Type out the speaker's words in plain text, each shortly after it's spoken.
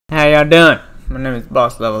How y'all doing? My name is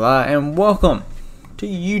Boss Level I, and welcome to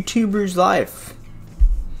YouTuber's Life.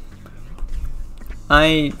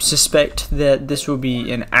 I suspect that this will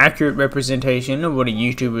be an accurate representation of what a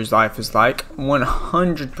YouTuber's life is like.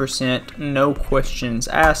 100%, no questions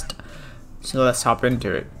asked. So let's hop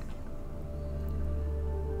into it.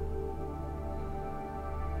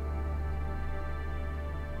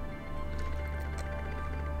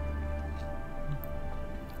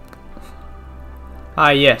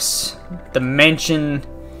 Ah yes, the mansion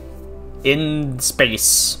in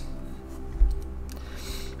space.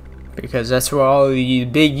 Because that's where all the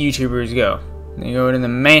big YouTubers go. They go to the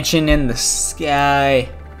mansion in the sky.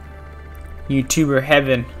 YouTuber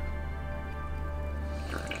heaven.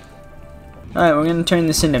 Alright, we're gonna turn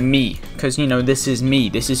this into me. Because, you know, this is me.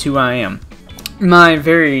 This is who I am. My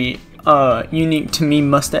very, unique to me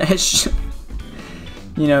mustache.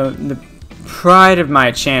 You know, the pride of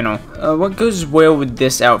my channel. What goes well with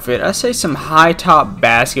this outfit? I say some high top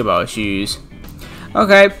basketball shoes.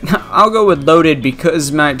 Okay, I'll go with loaded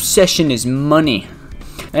because my obsession is money.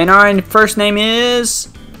 And our first name is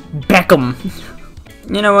Beckham.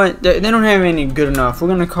 You know what? They don't have any good enough. We're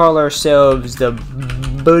gonna call ourselves the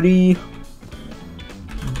Buddy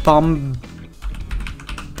Bombastic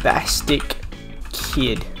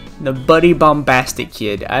Kid. The Buddy Bombastic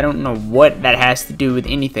Kid. I don't know what that has to do with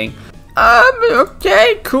anything.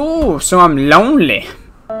 Okay, cool. So I'm lonely.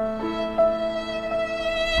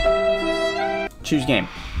 Choose game.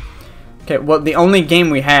 Okay, well, the only game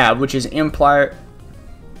we have, which is Empire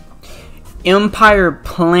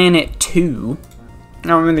Planet 2. I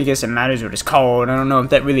don't really guess it matters what it's called. I don't know if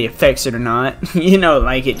that really affects it or not. You know,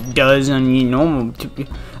 like it does on your normal.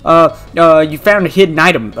 You found a hidden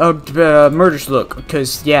item. Murderous look.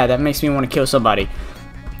 Because, yeah, that makes me want to kill somebody.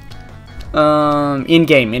 In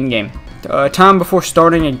game. Time before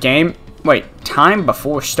starting a game. Wait, time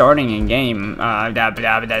before starting a game.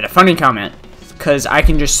 Funny comment. Because I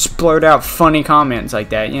can just splurt out funny comments like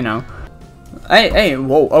that, you know. Hey,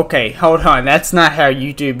 whoa, okay, hold on. That's not how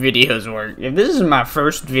YouTube videos work. If this is my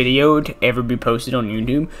first video to ever be posted on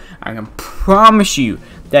YouTube, I can promise you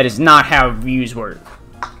that is not how views work.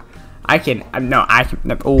 I put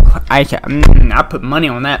money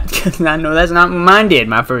on that because I know that's not what mine did,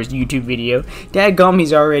 my first YouTube video. Dadgum,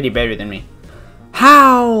 he's already better than me.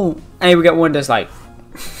 How? Hey, we got one dislike.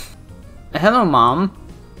 Hello, Mom.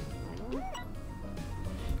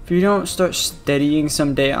 If you don't start studying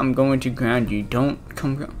someday, I'm going to ground you. Don't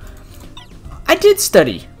come. I did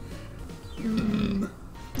study.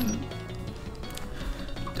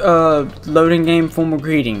 Loading game, formal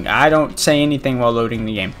greeting. I don't say anything while loading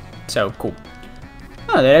the game. So, cool.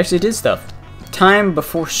 Oh, that actually did stuff. Time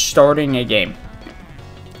before starting a game.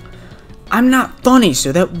 I'm not funny,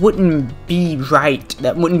 so that wouldn't be right.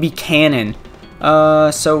 That wouldn't be canon.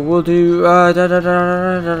 So we'll do,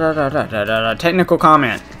 technical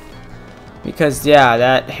comment. Because, yeah,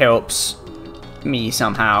 that helps me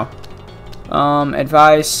somehow.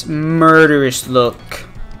 Advice, murderous look.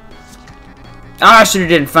 I should have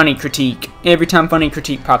done funny critique. Every time funny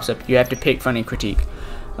critique pops up, you have to pick funny critique.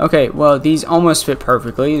 Okay, well, these almost fit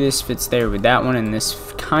perfectly. This fits there with that one, and this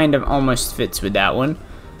kind of almost fits with that one.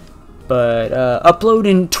 But, upload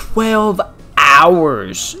in 12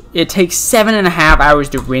 hours. It takes 7.5 hours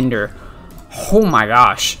to render. Oh my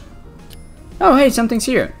gosh. Oh, hey, something's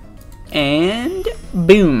here. And,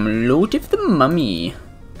 boom, Lord of the Mummy.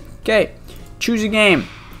 Okay, choose a game.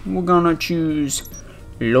 We're gonna choose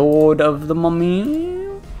Lord of the Mummy.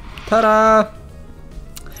 Ta-da!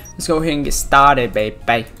 Let's go ahead and get started,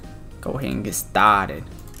 baby. Go ahead and get started.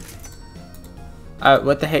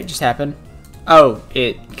 What the heck just happened? Oh,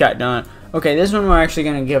 it got done. Okay, this one we're actually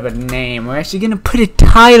going to give a name. We're actually going to put a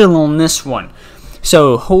title on this one.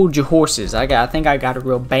 So, hold your horses. I think I got a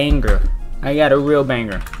real banger.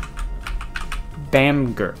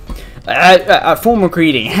 Banger. Formal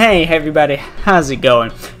greeting. Hey, everybody. How's it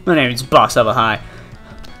going? My name is Boss Level High.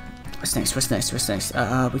 What's next?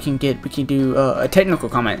 We can do a technical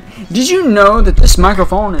comment. Did you know that this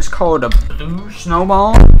microphone is called a blue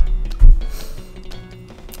snowball?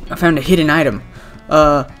 I found a hidden item.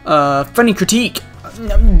 Funny critique.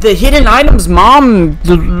 The hidden item's mom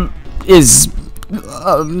is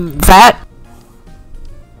fat.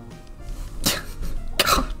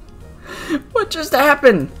 God, what just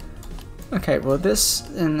happened? Okay, well this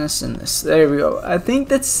and this and this. There we go. I think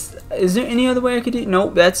that's. Is there any other way I could do?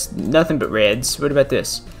 Nope, that's nothing but reds. What about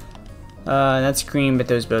this? That's green, but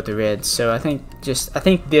those both are reds. So I think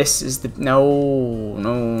this is the no.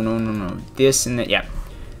 This and that. Yeah.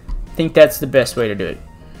 I think that's the best way to do it.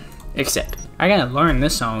 Except I gotta learn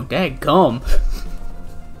this song. Dadgum.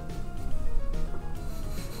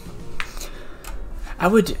 I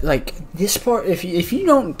would like this part. If you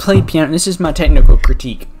don't play piano, this is my technical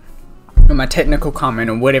critique or my technical comment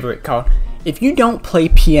or whatever it's called. If you don't play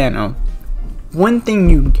piano, one thing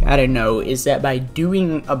you gotta know is that by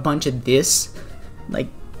doing a bunch of this, like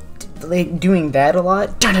doing that a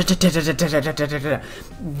lot,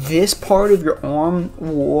 this part of your arm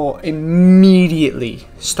will immediately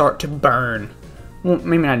start to burn. Well,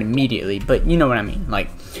 maybe not immediately, but you know what I mean. Like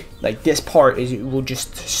this part will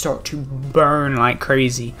just start to burn like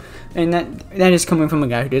crazy, and that is coming from a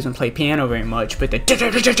guy who doesn't play piano very much. But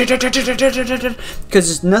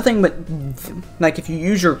because it's nothing but like if you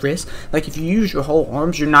use your wrist, like if you use your whole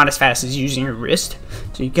arms, you're not as fast as using your wrist.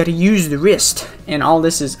 So you got to use the wrist, and all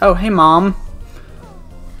this is. Oh, hey, mom.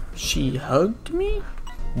 She hugged me.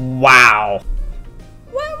 Wow.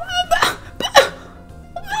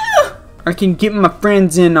 I can get my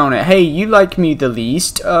friends in on it. Hey, you like me the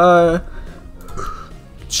least. Chat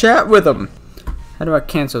with them. How do I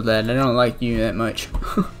cancel that? I don't like you that much.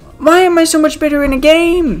 Why am I so much better in a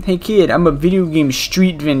game? Hey kid, I'm a video game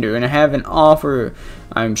street vendor and I have an offer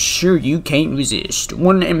I'm sure you can't resist.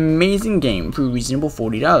 One amazing game for a reasonable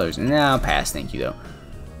 $40. And now I'll pass, thank you though.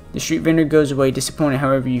 The street vendor goes away disappointed,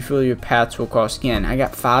 however you feel your paths will cross again. I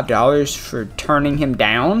got $5 for turning him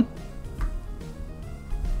down.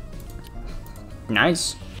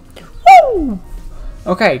 Nice. Woo!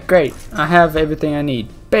 Okay, great. I have everything I need.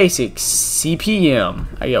 Basic CPM.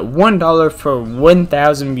 I got $1 for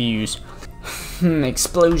 1,000 views.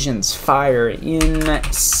 Explosions. Fire.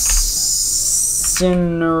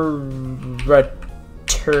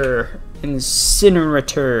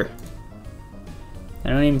 Incinerator. I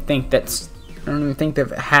don't even think that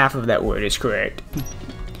half of that word is correct.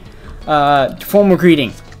 Formal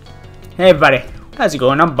greeting. Hey everybody. How's it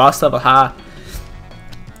going? I'm Boss Level High.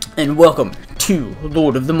 And welcome to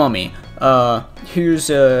Lord of the Mummy. Here's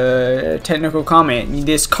a technical comment.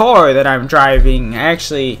 This car that I'm driving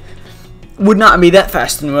actually would not be that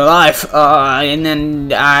fast in real life. And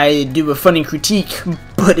then I do a funny critique,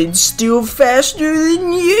 but it's still faster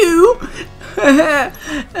than you.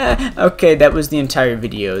 Okay, that was the entire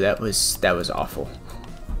video. That was awful.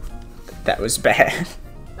 That was bad.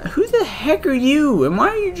 Who the heck are you? And why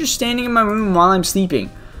are you just standing in my room while I'm sleeping?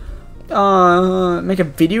 Make a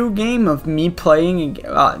video game of me playing.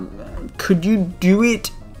 Could you do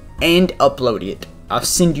it and upload it? I'll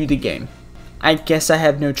send you the game. I guess I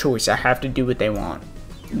have no choice. I have to do what they want.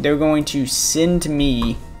 They're going to send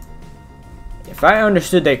me. If I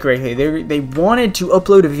understood that correctly, they wanted to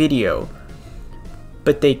upload a video,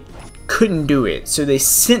 but they couldn't do it. So they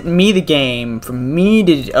sent me the game for me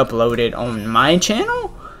to upload it on my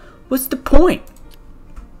channel? What's the point?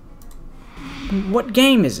 What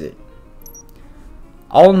game is it?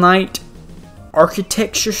 All Night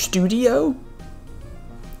Architecture Studio?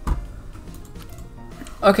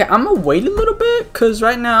 Okay, I'm gonna wait a little bit because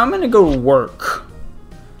right now I'm gonna go to work.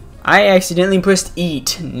 I accidentally pressed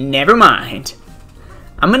eat. Never mind.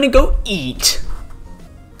 I'm gonna go eat.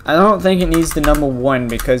 I don't think it needs the number 1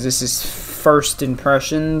 because this is first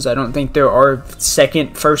impressions. I don't think there are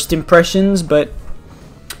second first impressions, but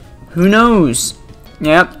who knows?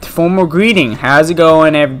 Yep, formal greeting. How's it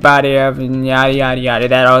going, everybody? Yada yada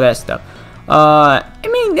yada. All that stuff. I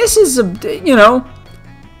mean, this is a, you know,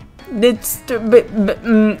 it's.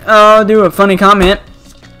 I'll do a funny comment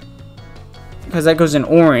because that goes in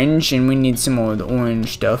orange, and we need some more of the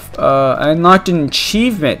orange stuff. I unlocked an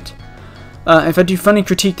achievement. If I do funny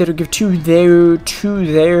critique, that'll give 2 there, 2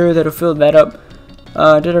 there. That'll fill that up.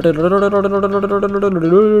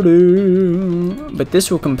 But this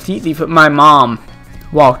will completely put my mom.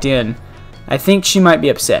 Walked in. I think she might be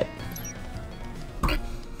upset.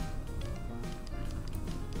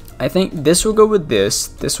 I think this will go with this,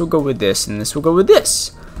 this will go with this, and this will go with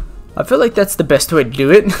this. I feel like that's the best way to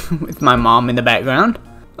do it, with my mom in the background.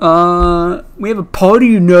 We have a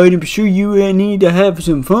party tonight, I'm sure you need to have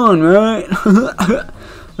some fun, right?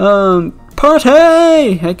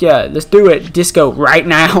 Party! Heck yeah, let's do it. Disco right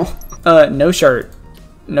now. No shirt.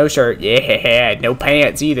 No shirt, yeah, no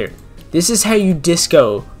pants either. This is how you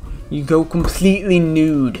disco. You go completely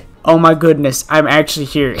nude. Oh my goodness, I'm actually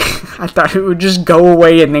here. I thought it would just go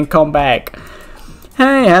away and then come back.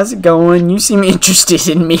 Hey, how's it going? You seem interested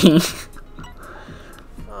in me.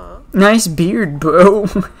 Nice beard, bro.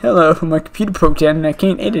 Hello, my computer broke down and I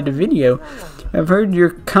can't edit a video. I've heard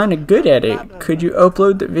you're kind of good at it. Could you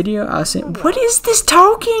upload the video I sent? What is this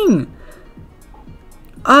talking?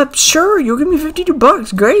 Sure, you'll give me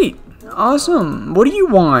 $52. Great. Awesome. What do you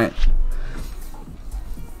want?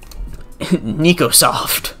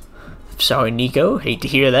 Nicosoft. Sorry, Nico. Hate to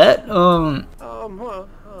hear that.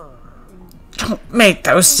 Don't make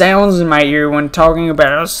those sounds in my ear when talking about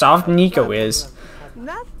how soft Nico is.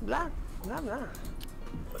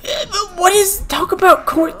 What is talk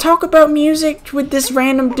about music with this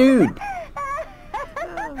random dude?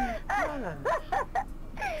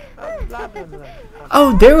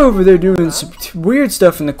 Oh, they're over there doing some weird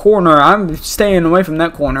stuff in the corner. I'm staying away from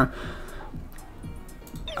that corner.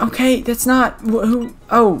 Okay, that's not who.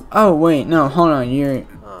 Oh, wait, no, hold on.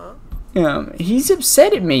 He's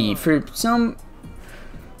upset at me for some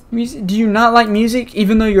reason. Do you not like music,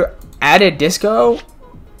 even though you're at a disco?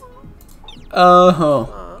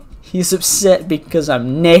 Oh, he's upset because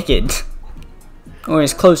I'm naked, or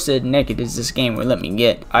as close to naked as this game would let me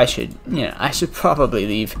get. I should probably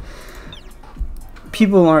leave.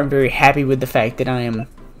 People aren't very happy with the fact that I am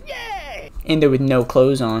in there with no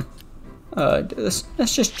clothes on.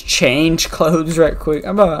 Let's just change clothes right quick.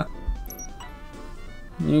 Your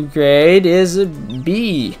grade is a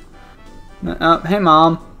B. Hey,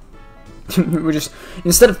 Mom. We're just,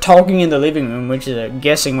 instead of talking in the living room, which is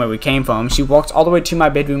guessing where we came from, she walked all the way to my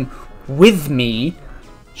bedroom with me.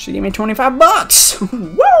 She gave me 25 bucks.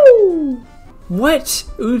 Woo! What?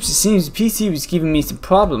 Oops, it seems the PC was giving me some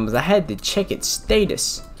problems. I had to check its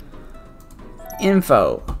status.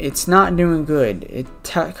 Info. It's not doing good. It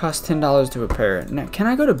costs $10 to repair. Now, can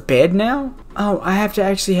I go to bed now? Oh, I have to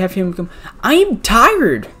actually have him come. I am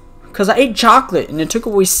tired because I ate chocolate and it took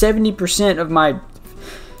away 70% of my.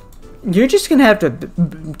 You're just gonna have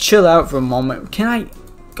to chill out for a moment. Can I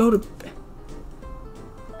go to?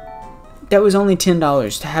 That was only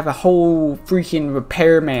 $10 to have a whole freaking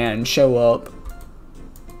repairman show up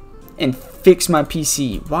and fix my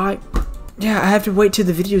PC. Why? Yeah, I have to wait till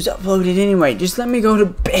the video's uploaded anyway. Just let me go to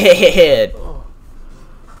bed.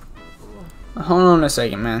 Hold on a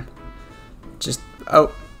second, man.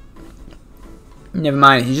 Oh. Never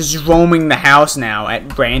mind. He's just roaming the house now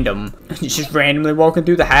at random. He's just randomly walking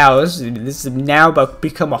through the house. This is now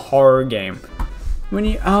become a horror game.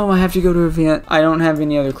 I have to go to an event. I don't have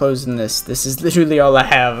any other clothes than this. This is literally all I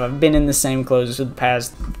have. I've been in the same clothes for the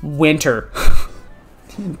past winter.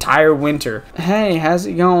 Entire winter. Hey, how's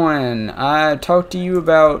it going? I talked to you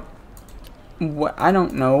about what? I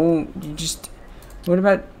don't know. What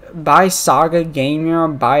about buy Saga Gamer?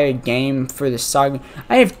 Buy a game for the Saga.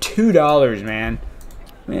 I have $2, man.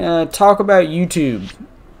 Talk about YouTube,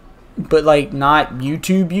 but like not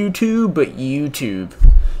YouTube, but YouTube.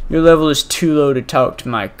 Your level is too low to talk to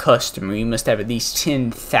my customer. You must have at least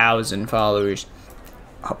 10,000 followers.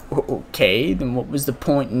 Okay, then what was the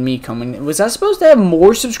point in me coming? Was I supposed to have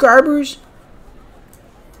more subscribers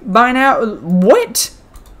by now? What?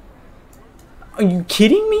 Are you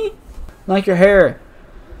kidding me? Like your hair.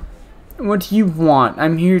 What do you want?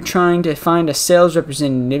 I'm here trying to find a sales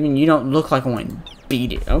representative and you don't look like one.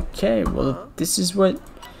 Beat it. Okay, well, if this is what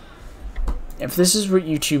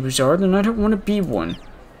YouTubers are, then I don't want to be one.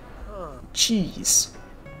 Jeez.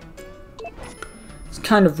 It's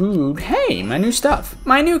kind of rude. Hey, my new stuff.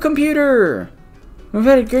 My new computer. We've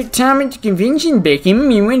had a great time at the convention, Beckham.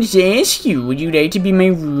 We wanted to ask you, would you like to be my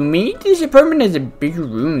roommate? This apartment has a bigger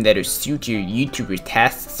room that'll suit your YouTuber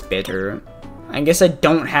tasks better. I guess I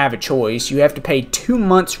don't have a choice. You have to pay 2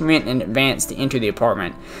 months rent in advance to enter the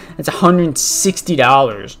apartment. That's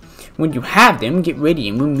 $160. When you have them, get ready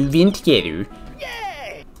and we'll move in together.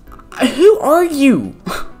 Yay! Who are you?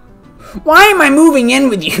 Why am I moving in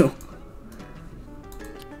with you?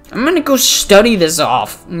 I'm gonna go study this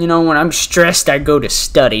off. You know, when I'm stressed, I go to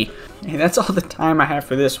study. Hey, that's all the time I have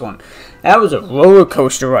for this one. That was a roller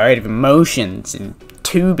coaster ride of emotions and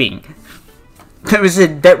tubing.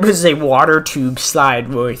 That was a water tube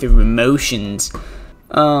slide worth of emotions.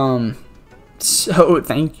 So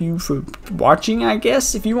thank you for watching, I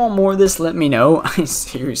guess. If you want more of this, let me know.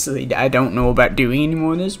 I don't know about doing any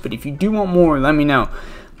more of this, but if you do want more, let me know.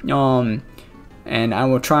 And I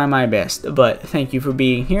will try my best. But thank you for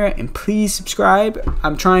being here, and please subscribe.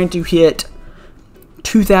 I'm trying to hit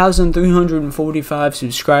 2,345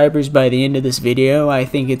 subscribers by the end of this video. I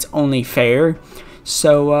think it's only fair.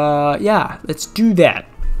 So yeah, let's do that.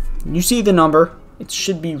 You see the number. It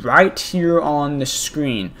should be right here on the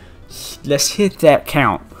screen. Let's hit that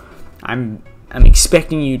count. I'm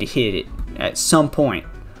expecting you to hit it at some point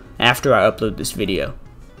after I upload this video.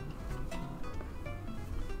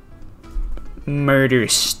 Murder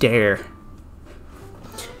stare.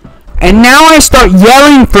 And now I start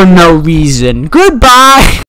yelling for no reason. Goodbye!